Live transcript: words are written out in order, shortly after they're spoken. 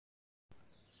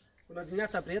Bună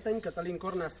dimineața, prieteni! Cătălin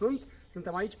Cornea sunt.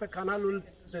 Suntem aici pe canalul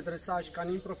de dresaj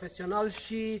canin profesional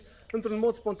și într-un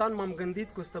mod spontan m-am gândit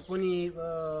cu stăpânii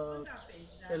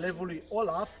elevului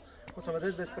Olaf, o să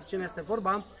vedeți despre cine este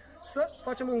vorba, să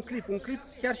facem un clip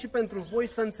chiar și pentru voi,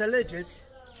 să înțelegeți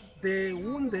de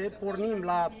unde pornim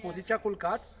la poziția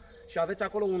culcat. Și aveți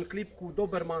acolo un clip cu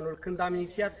Dobermanul când am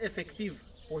inițiat efectiv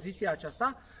poziția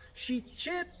aceasta și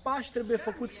ce pași trebuie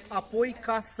făcuți apoi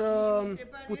ca să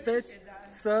puteți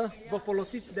să vă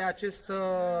folosiți de acest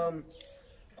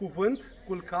cuvânt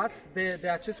culcat, de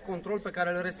acest control pe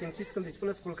care îl resimțiți când îi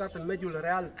spuneți culcat în mediul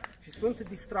real și sunt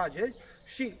distrageri.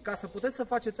 Și ca să puteți să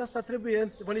faceți asta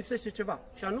vă lipsește ceva,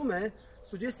 și anume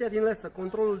sugestia din lesă,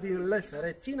 controlul din lesă,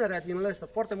 reținerea din lesă.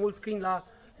 Foarte mulți câini la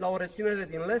o reținere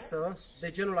din lesă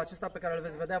de genul acesta pe care îl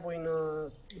veți vedea voi în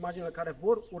imaginile care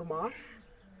vor urma,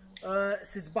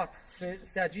 se zbat,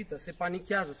 se agită, se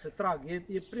panichează, se trag.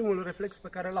 E primul reflex pe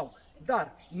care îl au.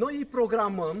 Dar noi îi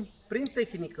programăm prin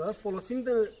tehnică, folosind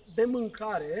de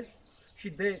mâncare și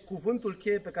de cuvântul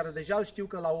cheie pe care deja îl știu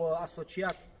că l-au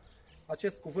asociat,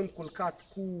 acest cuvânt culcat,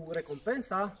 cu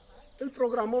recompensa. Îl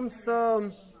programăm să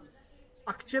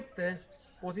accepte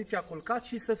poziția culcat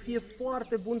și să fie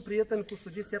foarte bun prieten cu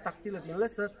sugestia tactilă din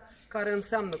lesă, care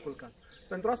înseamnă culcat.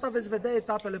 Pentru asta veți vedea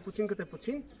etapele puțin câte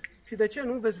puțin și, de ce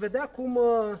nu, veți vedea cum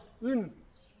în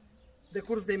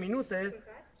decurs de minute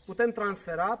putem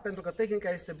transfera, pentru că tehnica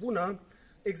este bună,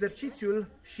 exercițiul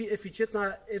și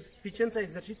eficiența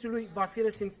exercițiului va fi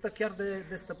resimțită chiar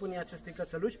de stăpânii acestui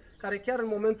cățeluș, care chiar în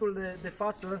momentul de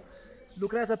față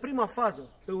lucrează prima fază.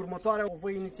 Pe următoarea o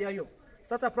voi iniția eu.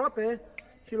 Stați aproape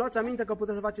și luați aminte că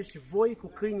puteți să faceți și voi cu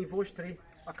câinii voștri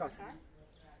acasă.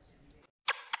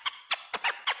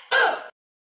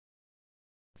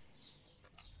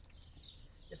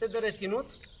 Este de reținut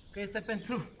că este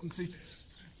pentru... Cum să uit?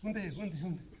 Unde?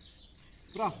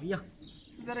 Bravo, ia!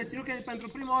 Este de reținut că e pentru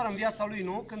prima oară în viața lui,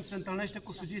 nu? Când se întâlnește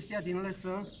cu sugestia din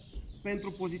lesă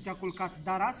pentru poziția culcat.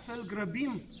 Dar astfel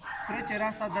grăbim trecerea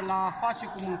asta de la a face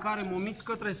cu mâncare momit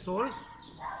către sol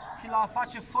și la a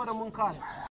face fără mâncare.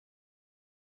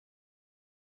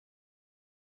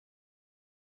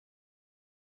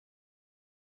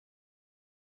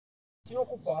 Țin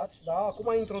ocupat, da?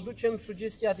 Acum introducem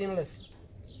sugestia din lesă.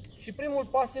 Și primul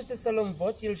pas este să-l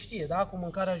învăț, el știe, da? Cu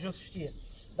mâncarea jos știe.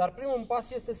 Dar primul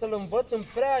pas este să-l învăț în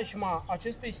preajma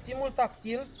acestui stimul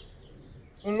tactil,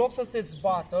 în loc să se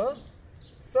zbată,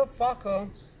 să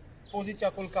facă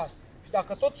poziția culcat. Și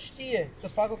dacă tot știe să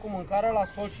facă cu mâncarea la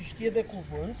sol și știe de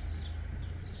cuvânt,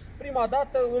 prima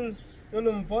dată îl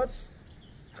învăț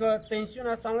că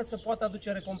tensiunea asta în lesă poate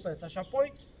aduce recompensa. Și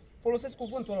apoi folosesc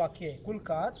cuvântul la cheie,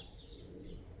 culcat.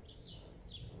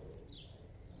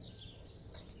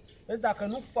 Vezi, dacă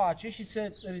nu face și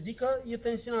se ridică, e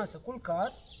tensiunea asta.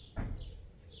 Culcat.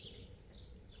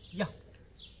 Ia.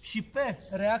 Și pe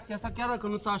reacția asta, chiar dacă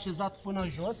nu s-a așezat până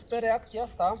jos, pe reacția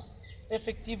asta,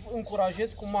 efectiv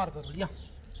încurajez cu markerul. Ia.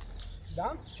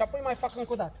 Da? Și apoi mai fac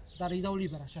încă o dată, dar îi dau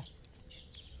liber, așa.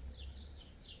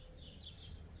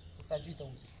 Se agită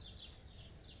un pic.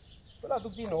 Îl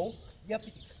aduc din nou. Ia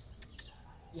pitic.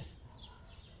 Yes.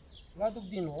 Îl aduc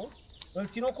din nou. Îl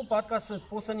țin ocupat ca să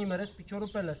pot să nimeresc piciorul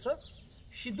pe lesă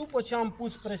și după ce am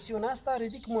pus presiunea asta,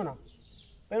 ridic mâna.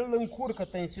 El încurcă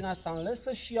tensiunea asta în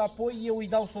lesă și apoi eu îi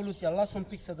dau soluția. Îl las un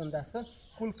pic să gândească.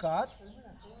 Culcat.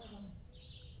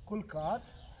 Culcat.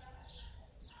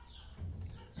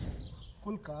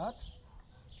 Culcat.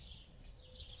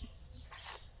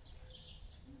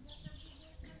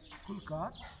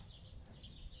 Culcat.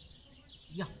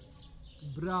 Ia.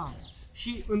 Bravo.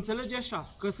 Și înțelege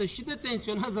așa, că se și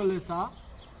detensionează lesa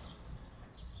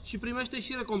și primește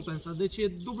și recompensa. Deci e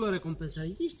dublă recompensa.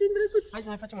 Ești îndrăguț. Hai să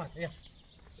mai facem asta. Ia.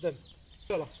 Dă-mi.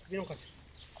 Ăla. Vino încoace.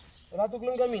 Îl aduc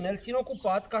lângă mine. Îl țin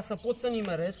ocupat ca să pot să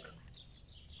nimeresc.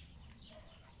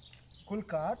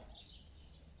 Culcat.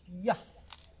 Ia.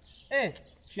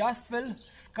 Și astfel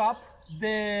scap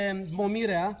de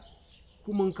momirea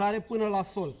cu mâncare până la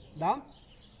sol. Da?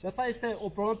 Și asta este o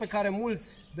problemă pe care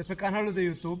mulți de pe canalul de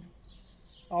YouTube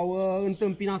au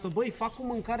întâmpinat-o. Băi, fac cu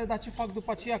mâncare, dar ce fac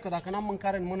după aceea? Că dacă n-am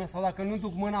mâncare în mână sau dacă nu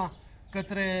duc mâna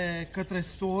către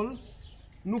sol,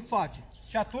 nu face.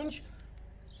 Și atunci,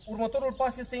 următorul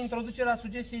pas este introducerea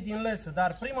sugestiei din lesă.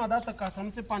 Dar prima dată, ca să nu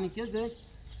se panicheze,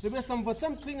 trebuie să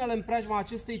învățăm câinele în preajma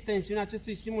acestei tensiuni,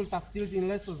 acestui stimul tactil din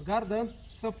lesă zgardă,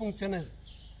 să funcționeze.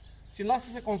 Și lasă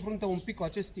să se confrunte un pic cu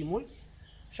acest stimul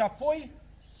și apoi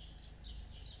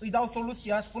îi dau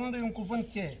soluția spunându-i un cuvânt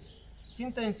cheie.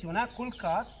 Țin tensiunea,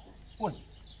 culcat, pun.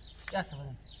 Ia să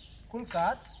vedem.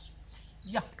 Culcat,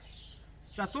 ia.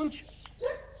 Și atunci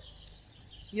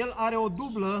el are o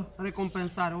dublă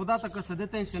recompensare. Odată că se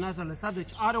detensionează lăsat,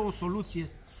 deci are o soluție,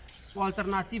 o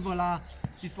alternativă la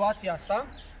situația asta.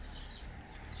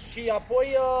 Și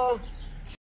apoi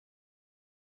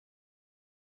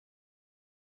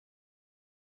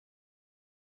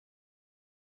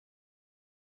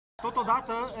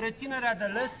totodată reținerea de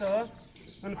lesă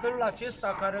în felul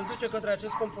acesta, care îl duce către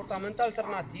acest comportament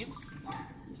alternativ,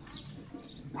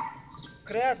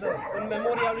 creează în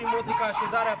memoria lui motrică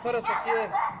așezarea fără să fie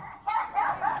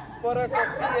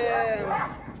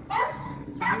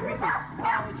iubitul.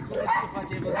 Ce curăție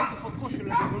face, ai văzut după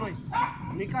coșurile de gunoi.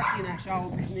 Nu-i ca tine așa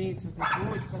obișnuit să te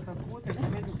duci pe tăcute, să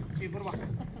vezi ce-i vorba.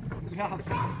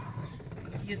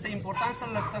 Este important să-l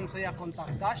lăsăm să ia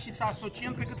contact, da? Și să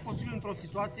asociem pe cât posibil într-o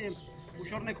situație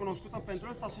ușor necunoscută pentru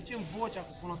el, să asociem vocea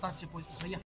cu conotație pozitivă.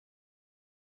 Ia.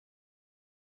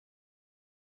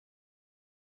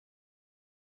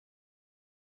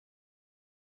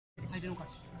 Hai de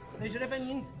nucați. Deci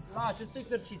revenind la acest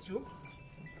exercițiu,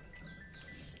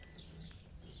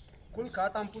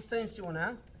 culcat, am pus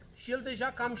tensiunea și el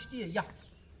deja cam știe,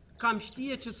 cam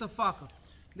știe ce să facă.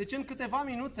 Deci în câteva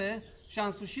minute și-a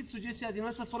însușit sugestia din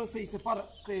lăsă fără să-i se pară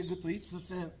că e gâtuit, să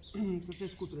se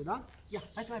scuture, da? Ia,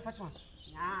 hai să mai facem asta.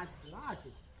 Ia-ți place.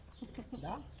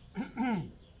 Da?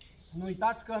 Nu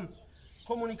uitați că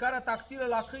comunicarea tactilă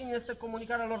la câini este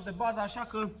comunicarea lor de bază, așa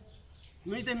că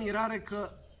nu-i de mirare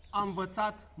că a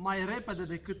învățat mai repede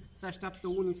decât se așteaptă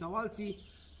unii sau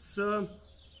alții să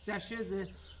se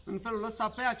așeze în felul ăsta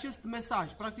pe acest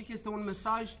mesaj. Practic este un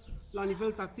mesaj la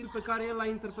nivel tactil pe care el l-a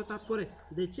interpretat corect.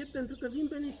 De ce? Pentru că vin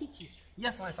beneficii.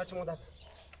 Ia să mai facem o dată.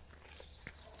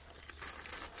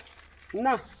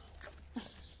 Na,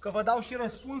 că vă dau și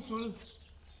răspunsul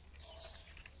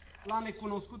la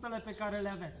necunoscutele pe care le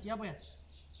aveți. Ia băiați,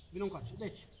 vină încoace.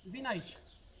 Deci, vin aici.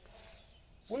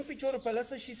 Pun piciorul pe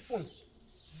lăsă și spun.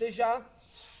 Deja,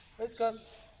 vezi că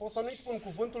o să nu-i spun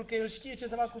cuvântul, că el știe ce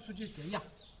să facă cu sugestia. Ia.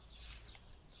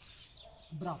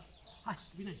 Bravo. Hai,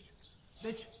 vine aici.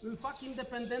 Deci îl fac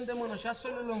independent de mână și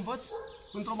astfel îl învăț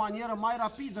într-o manieră mai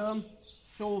rapidă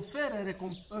să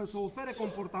ofere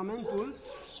comportamentul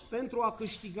pentru a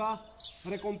câștiga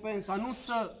recompensa. Nu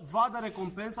să vadă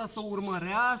recompensa, să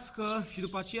urmărească și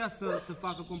după aceea să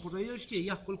facă comportamentul. El știe,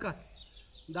 ia, culcat.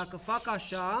 Dacă fac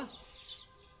așa,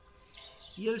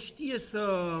 el știe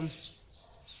să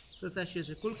se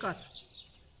așeze, culcat.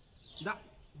 Da.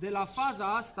 De la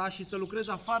faza asta și să lucrez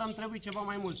afară îmi trebuie ceva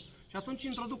mai mult. Și atunci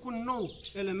introduc un nou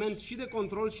element și de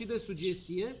control și de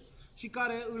sugestie și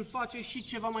care îl face și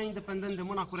ceva mai independent de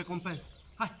mâna cu recompensă.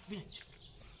 Hai, vine aici.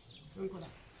 Încă o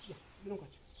dată. Ia, vine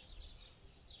încoace.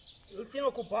 Îl țin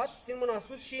ocupat, țin mâna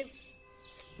sus și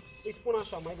îi spun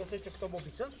așa, mai găsește câte o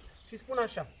bobiță și spun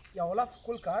așa. Ia, Olaf,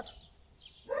 culcat.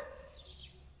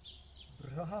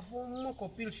 Bravo, mă,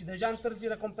 copil, și deja întârzi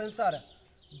recompensarea.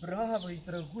 Bravo, ești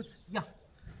drăguț. Ia.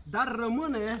 Dar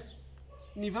rămâne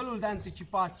nivelul de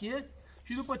anticipație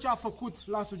și după ce a făcut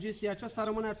la sugestia aceasta,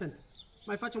 rămâne atent.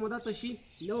 Mai facem o dată și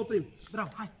ne oprim. Bravo,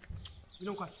 hai, vină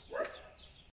încoace.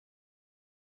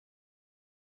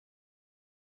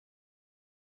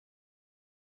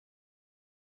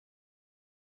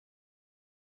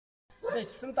 Deci,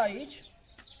 sunt aici,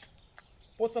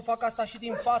 pot să fac asta și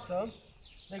din față.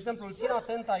 De exemplu, îl țin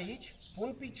atent aici,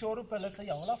 pun piciorul pe lăsă,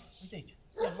 ia, Olaf, uite aici.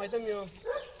 Ia, mai dăm eu.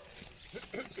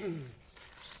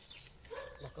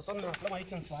 Dacă tot ne aflăm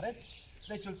aici în soare.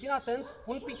 Deci îl țin atent,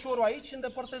 pun piciorul aici și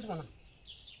îndepărtez mâna.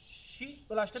 Și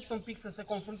îl aștept un pic să se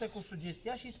confrunte cu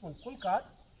sugestia și îi spun,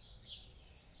 culcat.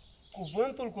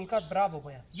 Cuvântul culcat, bravo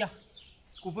băiat, ia.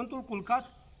 Cuvântul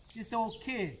culcat este o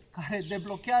cheie care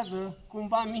deblochează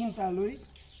cumva mintea lui.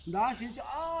 Da? Și zice,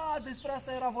 a, despre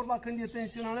asta era vorba când e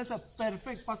tensiunea lăsă,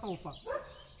 perfect, pe asta o fac.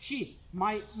 Și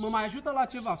mă mai ajută la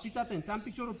ceva, fiți atenți, am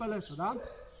piciorul pe lăsă, da?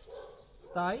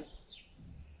 Stai.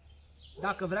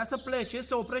 Dacă vrea să plece,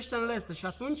 se oprește în lesă și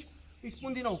atunci îi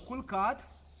spun din nou, culcat,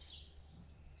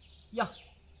 ia.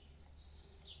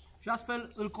 Și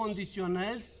astfel îl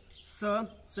condiționez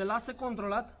să se lase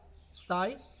controlat,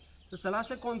 stai, să se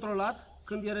lase controlat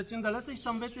când e reținut de lăsă și să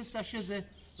învețe să se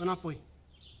așeze înapoi.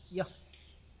 Ia.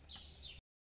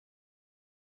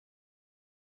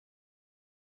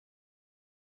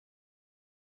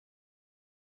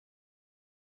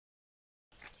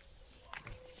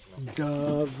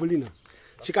 Da, vâlină.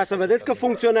 Și ca să vedeți că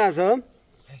funcționează,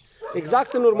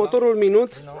 exact în următorul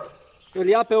minut îl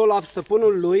ia pe Olaf,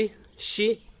 stăpânul lui,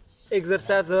 și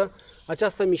exersează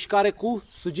această mișcare cu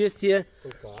sugestie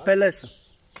pe lesă.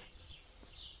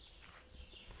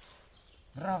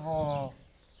 Bravo!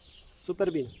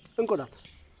 Super bine. Încă o dată.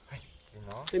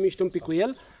 Te miști un pic cu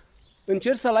el.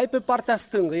 Încerci să-l ai pe partea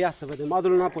stângă. Ia să vedem.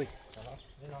 Adu-l înapoi.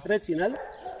 Reține-l.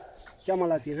 cheamă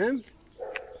la tine,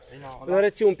 îl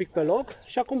reții un pic pe loc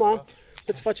și acum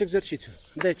îți faci exercițiul.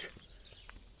 Deci,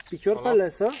 picior pe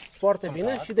lesă, foarte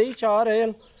bine, și de aici are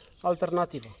el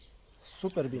alternativă.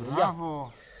 Super bine.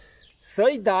 Bravo!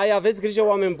 Să-i dai, aveți grijă,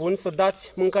 oameni buni, să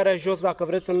dați mâncarea jos dacă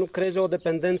vreți să nu creeze o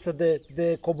dependență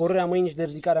de coborârea mâinii și de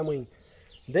ridicarea mâinii.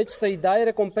 Deci să-i dai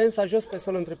recompensa jos pe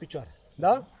sol între picioare.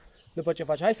 Da? După ce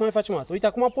faci. Hai să mai facem o dată. Uite,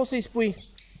 acum poți să-i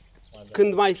spui,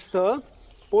 când mai stă,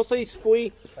 poți să-i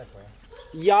spui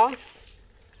ia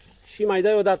și mai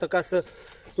dai o dată ca să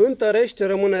întărești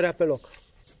rămânerea pe loc.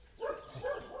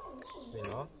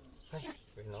 Vino.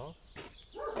 Vino.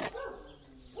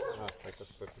 Stai că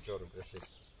spui piciorul greșit.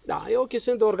 Da, e o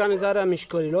chestiune de organizare a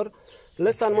mișcărilor.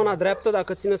 Lesa în mâna dreaptă,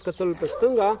 dacă țineți cățelul pe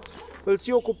stânga, îl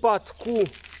ții ocupat cu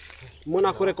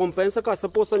mâna cu recompensă ca să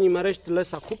poți să nimerești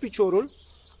lesa cu piciorul.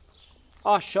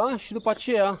 Așa, și după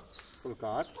aceea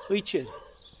Culcat. îi ceri.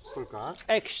 Culcat.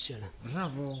 Excelent.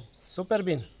 Bravo. Super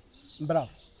bine.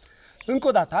 Bravo. Încă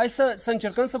o dată, hai să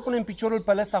încercăm să punem piciorul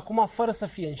pe lesă acum fără să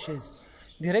fie în șez.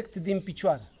 Direct din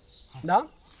picioare. Da?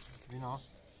 Vino.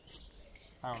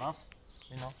 Hai, Olaf.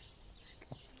 Vino.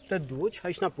 Te duci,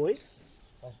 hai și înapoi.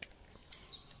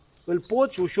 Îl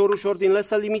poți ușor din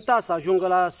lesă limita să ajungă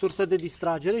la sursă de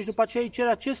distragere și după aceea îi cere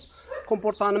acest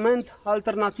comportament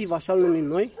alternativ, așa îl numim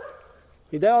noi.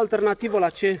 Îi dai o alternativă la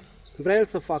ce vrea el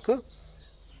să facă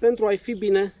pentru a-i fi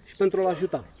bine și pentru a-l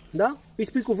ajuta. Da? Îi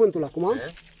spui cuvântul acum.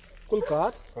 Okay.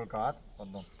 Culcat. Culcat.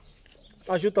 Pardon.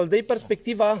 Ajută-l, dă-i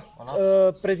perspectiva,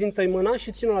 prezintă-i mâna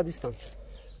și ține-o la distanță.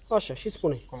 Așa, și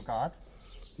spune. Culcat.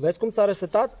 Vezi cum s-a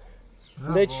resetat?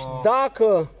 Bravo. Deci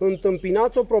dacă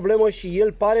întâmpinați o problemă și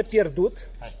el pare pierdut,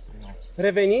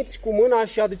 reveniți cu mâna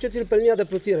și aduceți-l pe linia de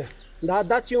plutire. Da?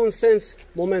 Dați-i un sens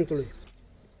momentului.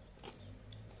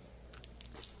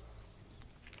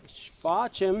 Deci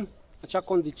facem acea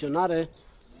condiționare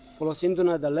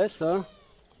folosindu-ne de lesă.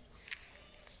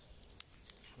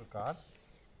 Culcat.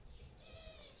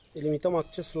 Limităm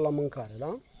accesul la mâncare,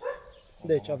 da?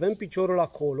 Deci avem piciorul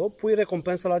acolo, pui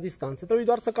recompensă la distanță. Trebuie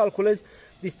doar să calculezi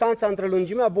distanța între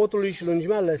lungimea botului și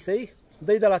lungimea lesei.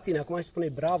 Dă-i de la tine, acum îi spune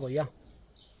bravo, ia.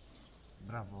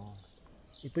 Bravo.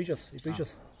 Îi pui jos, îi pui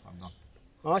jos. Pardon.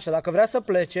 Așa, dacă vrea să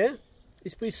plece, îi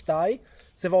spui stai,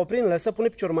 se va opri în lesă, pune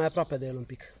piciorul mai aproape de el un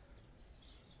pic.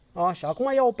 Așa,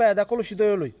 acum ia-o pe aia de acolo și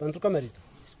dă-i lui, pentru că merită.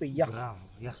 Îi spui ia. Bravo,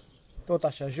 ia. Tot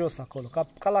așa, jos acolo,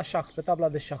 ca la șah, pe tabla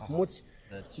de șah. Muți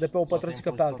Deci, de pe o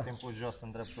pătrățică pe alta. Tot timpul jos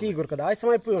în dreptul. Sigur că da, hai să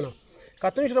mai pui una. Că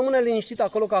atunci rămâne liniștit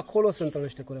acolo, că acolo se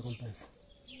întâlnește cu recompensă.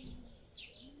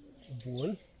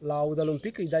 Bun, laudă-l un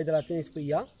pic, îi dai de la tine, îi spui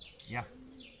ia. Ia.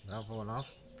 Bravo, Olaf.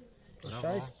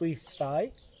 Așa, îi spui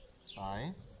stai.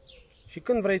 Stai. Și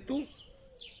când vrei tu,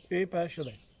 iei pe aia și o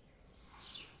dai.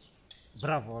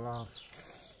 Bravo, Olaf.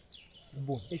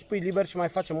 Bun, îi spui liber și mai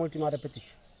facem ultima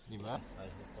repetiție. Liber? Hai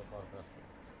să stop partea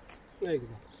asta.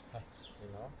 Exact. Hai,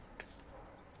 vino.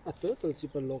 Atât, îl ții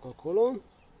pe loc acolo,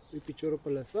 îi piciorul pe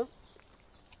lesă.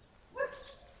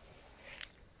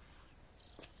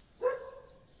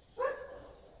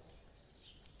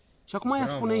 Și acum ea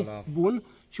spune bun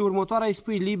și următoarea îi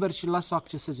spui liber și îl lasă să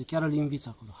acceseze, chiar îl inviți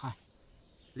acolo. Hai.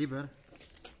 Liber.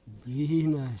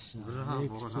 Bine așa. Bravo,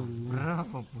 excelent.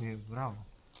 bravo, puie, bravo.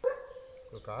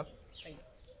 Culcat.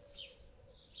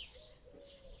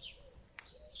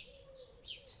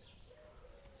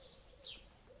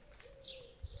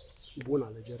 Bună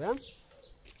alegerea.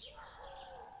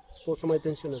 Poți să mai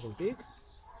tensionezi un pic.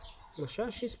 Așa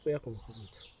și spui acum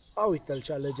cuvântul. A, uite-l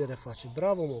ce alegere face.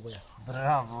 Bravo, mă, băiat.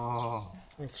 Bravo.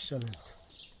 Excelent.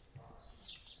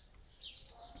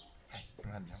 Hai,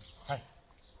 mergem. Hai.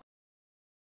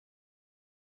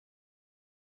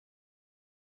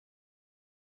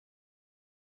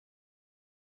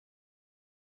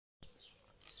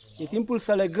 E timpul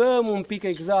să legăm un pic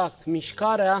exact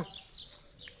mișcarea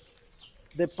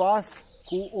de pas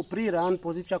cu oprirea în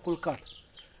poziția culcat.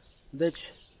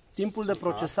 Deci, timpul de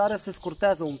procesare se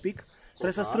scurtează un pic.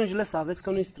 Trebuie să strângi lesa, vezi că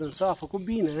nu-i strânsă, a făcut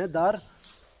bine, dar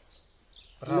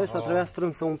lesa trebuia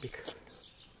strânsă un pic.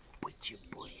 Păi ce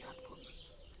băiat, bă!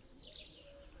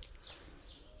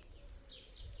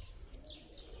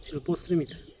 Și îl poți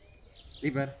trimite.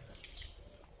 Liber.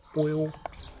 Puiu.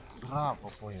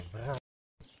 Bravo, puie, bravo.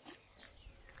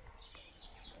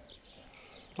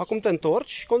 Acum te întorci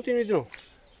și continui din nou.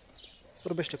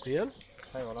 Vorbește cu el.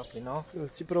 Hai, Olaf, vino. Îl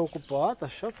ții preocupat,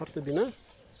 așa, foarte bine.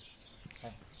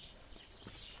 Hai.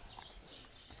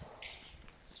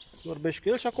 Vorbești cu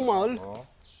el și acum îl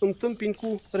întâmpini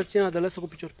cu reținerea de lesă, cu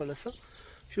picior pe lesă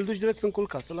și îl duci direct în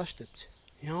culcat, îl aștepți.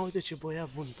 Ia uite ce băiat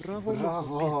bun, bravo,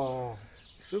 Bravo. mă,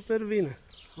 super bine,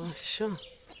 așa.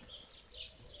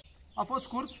 A fost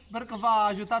scurt, sper că v-a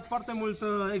ajutat foarte mult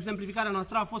exemplificarea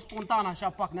noastră, a fost spontană, așa,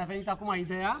 pac, ne-a venit acum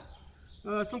ideea.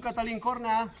 Sunt Cătălin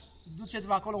Cornea,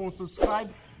 duceți-vă acolo un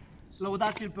subscribe,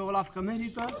 lăudați-l pe Olaf că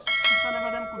merită și să ne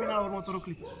vedem cu bine la următorul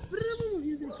clip. Bravo,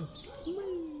 mă,